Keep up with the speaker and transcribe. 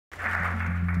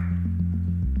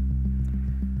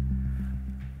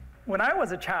When I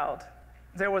was a child,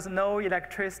 there was no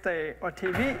electricity or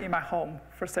TV in my home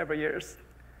for several years.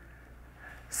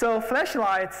 So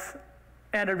flashlights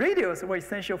and radios were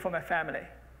essential for my family.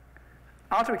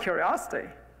 Out of curiosity,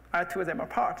 I took them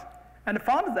apart and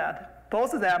found that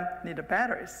both of them needed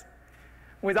batteries.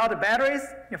 Without the batteries,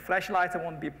 your flashlights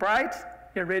won't be bright,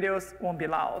 your radios won't be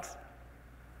loud.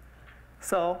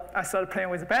 So I started playing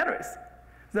with batteries.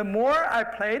 The more I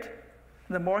played,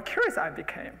 the more curious I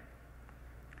became.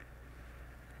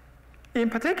 In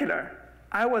particular,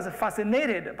 I was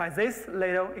fascinated by this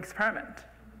little experiment.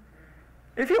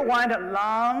 If you wind a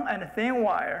long and thin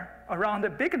wire around a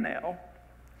big nail,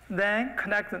 then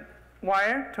connect the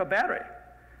wire to a battery,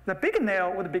 the big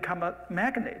nail would become a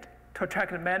magnet to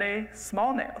attract many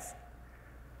small nails.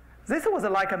 This was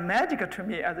like a magic to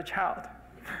me as a child.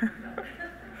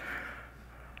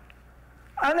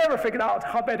 I never figured out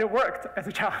how better it worked as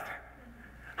a child.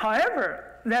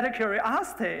 However, that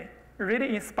curiosity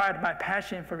really inspired my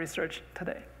passion for research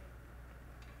today.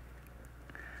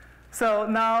 So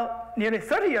now, nearly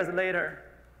 30 years later,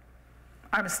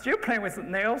 I'm still playing with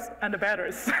nails and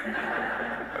batteries.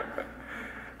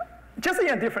 Just in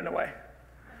a different way.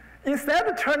 Instead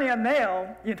of turning a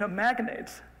nail into a magnet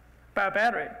by a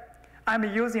battery, I'm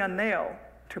using a nail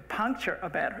to puncture a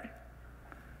battery.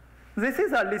 This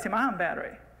is a lithium-ion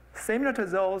battery, similar to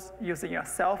those used in your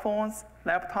cell phones,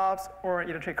 laptops, or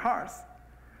electric cars.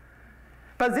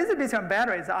 But these lithium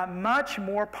batteries are much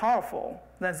more powerful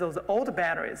than those old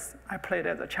batteries I played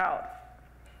as a child.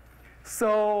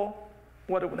 So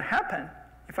what would happen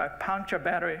if I puncture a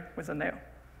battery with a nail?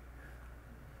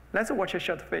 Let's watch a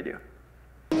short video.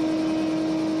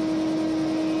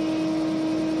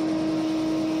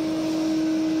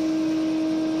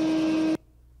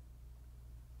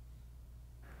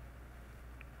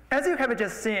 As you have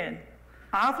just seen,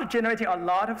 after generating a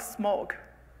lot of smoke,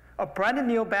 a brand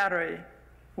new battery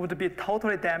would be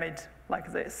totally damaged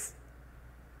like this.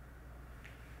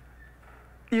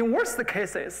 In worst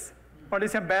cases, a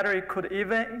lithium battery could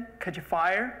even catch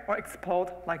fire or explode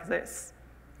like this.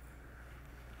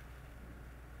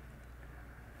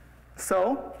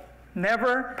 So,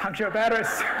 never puncture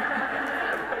batteries.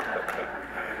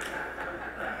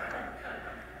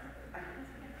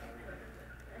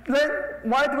 Then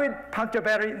why do we puncture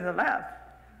battery in the lab?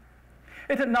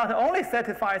 It not only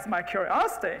satisfies my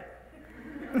curiosity,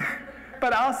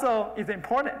 but also is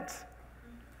important.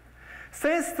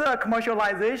 Since the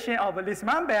commercialization of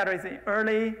lithium-ion batteries in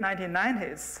early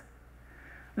 1990s,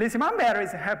 lithium-ion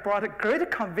batteries have brought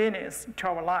great convenience to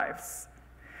our lives.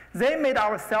 They made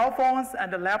our cell phones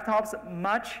and laptops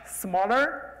much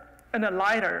smaller and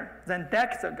lighter than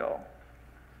decades ago.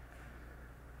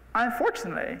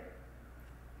 Unfortunately,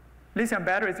 lithium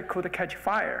batteries could catch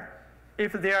fire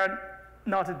if they are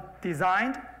not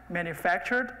designed,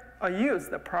 manufactured, or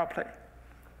used properly.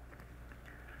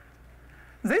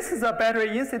 This is a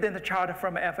battery incident chart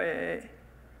from FAA.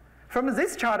 From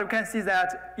this chart, we can see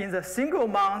that in the single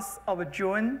month of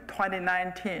June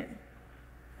 2019,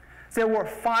 there were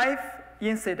 5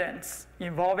 incidents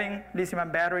involving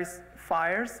lithium batteries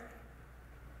fires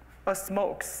or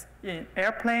smokes in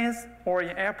airplanes or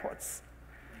in airports,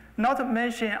 not to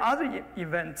mention other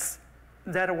events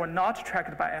that were not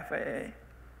tracked by FAA.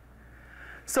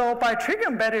 So by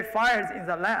triggering battery fires in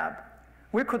the lab,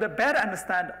 we could better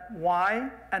understand why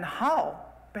and how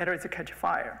batteries catch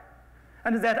fire.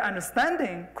 And that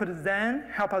understanding could then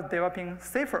help us developing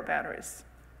safer batteries.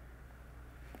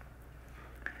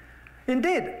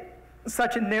 Indeed,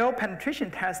 such nail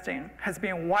penetration testing has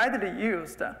been widely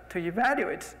used to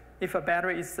evaluate if a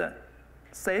battery is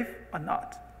safe or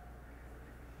not.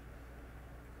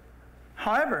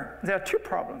 However, there are 2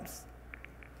 problems.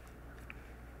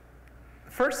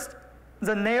 First,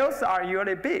 the nails are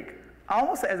usually big,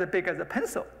 almost as big as a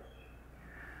pencil.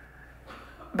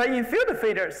 But in field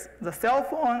feeders, the cell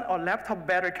phone or laptop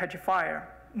battery catch fire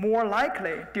more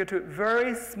likely due to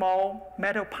very small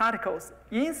metal particles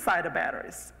inside the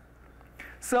batteries.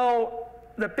 So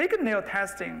the big nail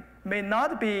testing may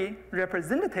not be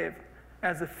representative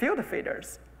as the field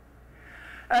feeders.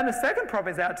 And the second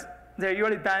problem is that they're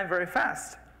usually done very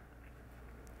fast.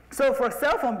 So for a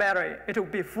cell phone battery, it will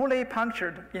be fully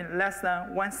punctured in less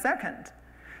than 1 second,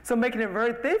 so making it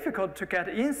very difficult to get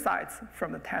insights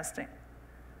from the testing.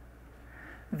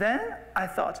 Then I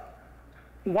thought,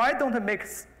 why don't I make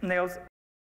nails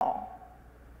small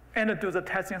and do the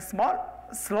testing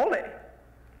slowly?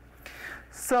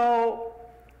 So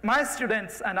my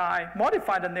students and I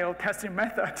modified the nail testing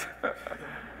method.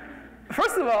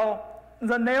 First of all,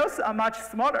 the nails are much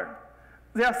smaller.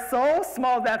 They are so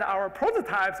small that our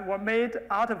prototypes were made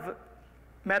out of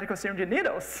medical syringe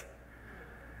needles.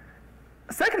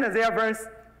 Second, they are very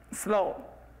slow.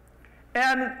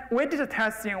 And we did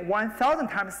testing 1,000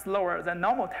 times slower than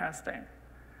normal testing.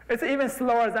 It's even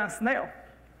slower than snail.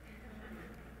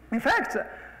 In fact,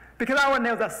 because our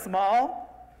nails are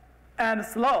small and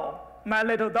slow, my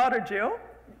little daughter Jill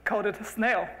called it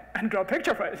snail and drew a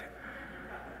picture for it.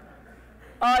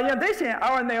 In addition,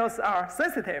 our nails are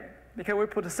sensitive because we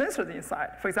put sensors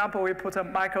inside. For example, we put a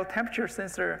micro temperature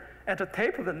sensor at the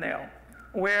tip of the nail,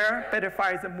 where battery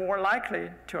fire is more likely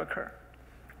to occur.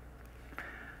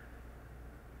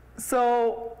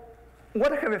 So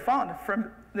what have we found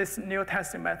from this new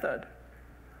testing method?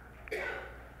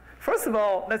 First of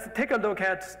all, let's take a look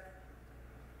at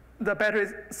the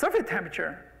battery's surface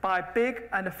temperature by big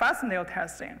and fast nail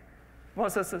testing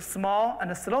versus small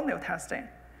and slow nail testing.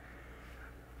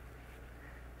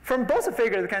 From both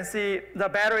figures, you can see the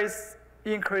batteries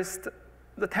increased,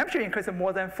 the temperature increased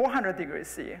more than 400 degrees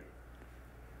C,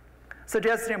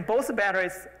 suggesting both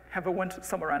batteries have went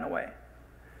some run away.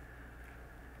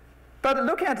 But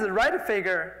looking at the right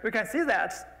figure, we can see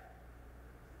that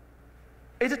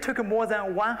it took more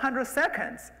than 100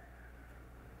 seconds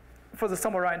for the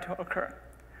summer run to occur.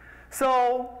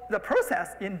 So the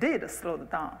process indeed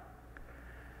slowed down.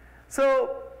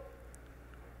 So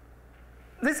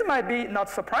this might be not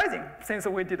surprising since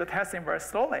we did the testing very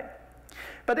slowly.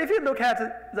 But if you look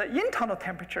at the internal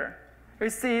temperature, you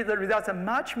see the results are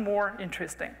much more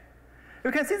interesting.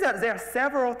 You can see that there are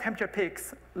several temperature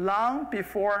peaks long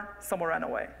before summer ran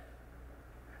away.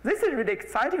 This is really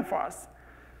exciting for us.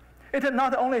 It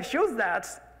not only shows that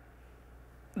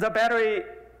the battery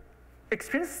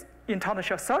experiences internal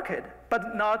short circuit,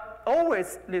 but not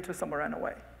always lead to summer run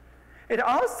away. It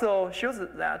also shows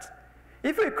that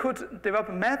if we could develop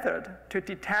a method to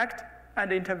detect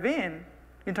and intervene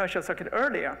internal short circuit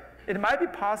earlier, it might be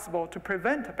possible to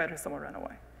prevent battery summer run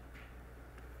away.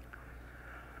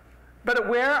 But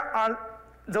where are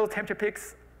those temperature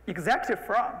peaks exactly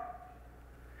from?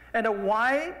 And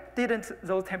why didn't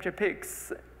those temperature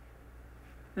peaks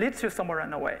lead to summer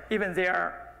run away, even they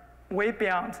are way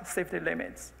beyond safety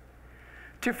limits?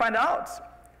 To find out,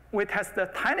 we test the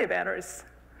tiny batteries.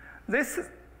 This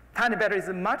tiny battery is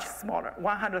much smaller,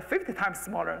 150 times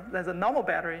smaller than the normal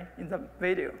battery in the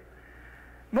video.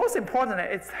 Most importantly,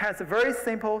 it has very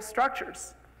simple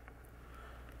structures.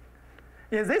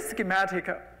 In this schematic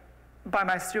by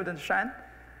my student Shan,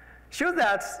 shows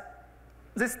that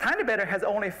this tiny battery has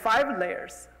only 5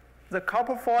 layers: the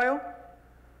copper foil,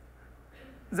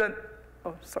 the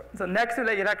negative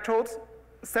electrode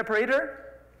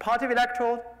separator, positive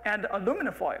electrode, and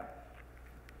aluminum foil.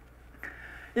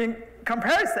 In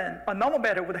comparison, a normal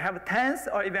battery would have tens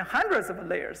or even hundreds of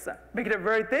layers, making it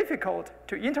very difficult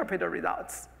to interpret the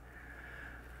results.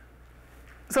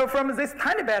 So from these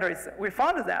tiny batteries, we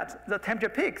found that the temperature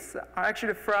peaks are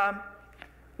actually from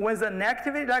when the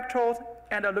negative electrode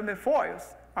and aluminum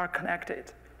foils are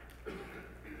connected.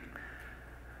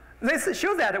 This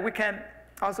shows that we can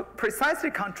also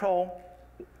precisely control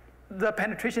the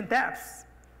penetration depths,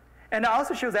 and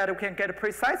also shows that we can get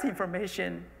precise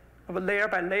information of layer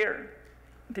by layer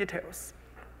details.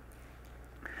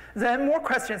 Then more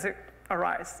questions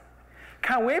arise.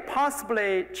 Can we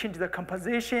possibly change the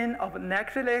composition of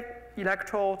negative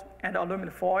electrode and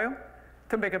aluminum foil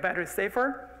to make a battery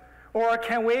safer? Or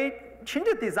can we change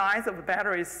the designs of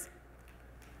batteries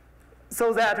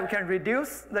so that we can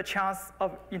reduce the chance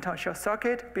of internal short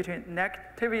circuit between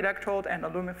negative electrode and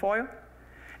aluminum foil?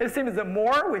 It seems the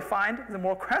more we find, the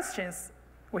more questions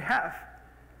we have.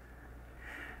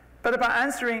 But by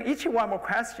answering each one more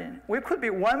question, we could be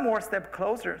one more step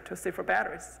closer to safer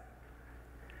batteries.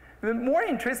 Even more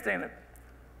interestingly,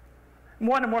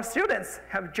 more and more students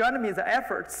have joined me the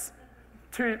efforts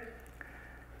to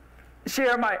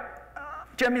share my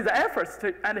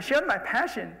and share my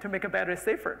passion to make a battery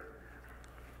safer.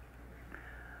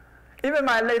 Even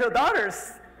my little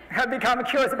daughters have become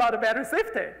curious about the battery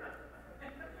safety.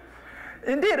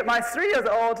 Indeed, my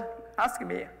 3-year-old asked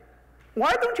me,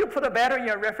 "Why don't you put a battery in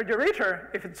your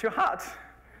refrigerator if it's too hot?"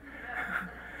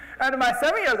 And my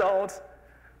 7-year-old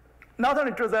not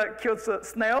only drew the cute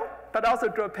snail, but also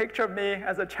drew a picture of me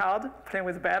as a child playing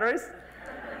with batteries.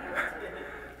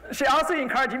 She also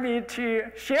encouraged me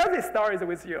to share these stories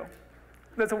with you.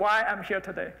 That's why I'm here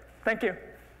today. Thank you.